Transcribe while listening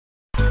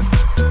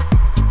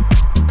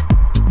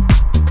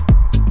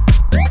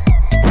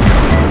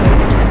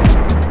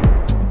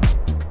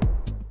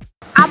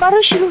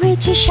আবারও শুরু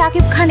হয়েছে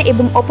শাকিব খান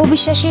এবং অপু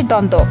বিশ্বাসের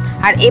দ্বন্দ্ব।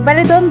 আর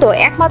এবারে দ্বন্দ্ব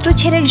একমাত্র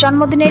ছেলের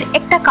জন্মদিনের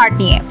একটা কার্ড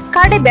নিয়ে।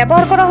 কার্ডে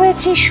ব্যবহার করা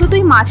হয়েছে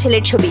শুধুই মা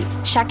ছেলের ছবি।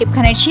 শাকিব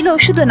খানের ছিল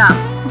শুধু নাম,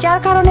 যার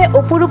কারণে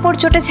অপুর উপর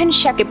চটেছেন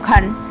শাকিব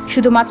খান।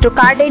 শুধুমাত্র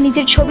কার্ডে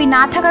নিজের ছবি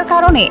না থাকার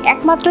কারণে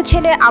একমাত্র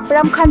ছেলে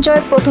আবরাম খান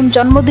জয়ের প্রথম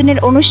জন্মদিনের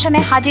অনুষ্ঠানে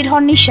হাজির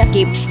হননি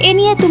শাকিব। এ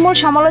নিয়ে তুমুল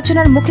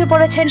সমালোচনার মুখে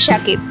পড়েছেন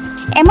শাকিব।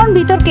 এমন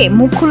বিতর্কে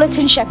মুখ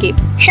খুলেছেন শাকিব।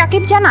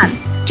 শাকিব জানান,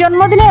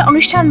 জন্মদিনের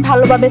অনুষ্ঠান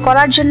ভালোভাবে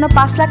করার জন্য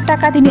 ৫ লাখ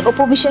টাকা তিনি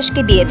অপু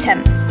বিশ্বাসকে দিয়েছেন।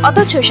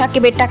 অথচ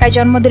শাকিবের টাকায়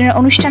জন্মদিনের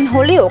অনুষ্ঠান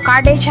হলেও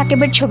কার্ডে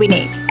শাকিবের ছবি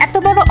নেই। এত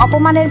বড়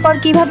অপমানের পর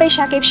কিভাবে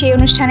শাকিব সেই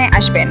অনুষ্ঠানে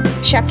আসবেন?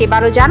 শাকিব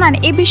আরও জানান,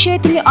 এই বিষয়ে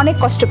তিনি অনেক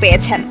কষ্ট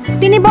পেয়েছেন।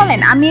 তিনি বলেন,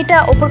 আমি এটা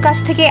অপুর কাছ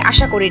থেকে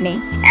আশা করিনি।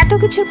 এত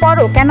কিছুর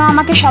পরও কেন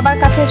আমাকে সবার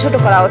কাছে ছোট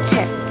করা হচ্ছে?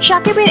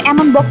 শাকিবের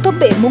এমন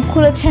বক্তব্যে মুখ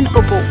খুলেছেন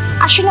অপু।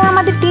 আসলে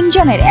আমাদের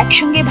তিনজনের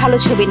একসঙ্গে ভালো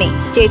ছবি নেই।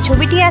 যে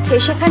ছবিটি আছে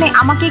সেখানে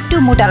আমাকে একটু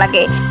মোটা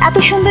লাগে। এত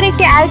সুন্দর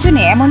একটি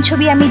আয়োজনে এমন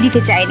ছবি আমি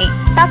দিতে চাইনি।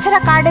 তাছাড়া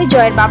কার্ডে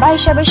জয়ের বাবা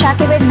হিসাবে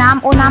শাকিবের নাম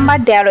ও নাম্বার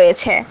দেওয়া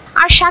রয়েছে।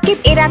 আর শাকিব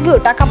এর আগেও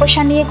টাকা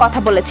পয়সা নিয়ে কথা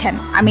বলেছেন।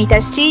 আমি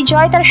তার স্ত্রী,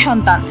 জয় তার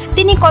সন্তান।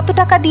 তিনি কত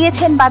টাকা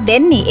দিয়েছেন বা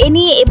দেননি এ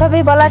নিয়ে এভাবে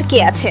বলার কি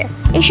আছে?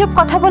 এসব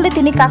কথা বলে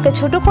তিনি কাকে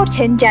ছোট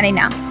করছেন জানি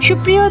না।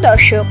 সুপ্রিয়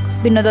দর্শক,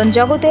 বিনোদন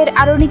জগতের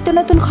আরো নিত্য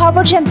নতুন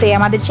খবর জানতে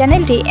আমাদের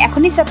চ্যানেলটি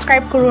এখনই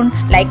সাবস্ক্রাইব করুন।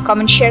 লাইক,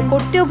 কমেন্ট, শেয়ার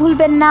করতেও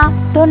ভুলবেন না।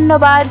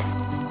 ধন্যবাদ।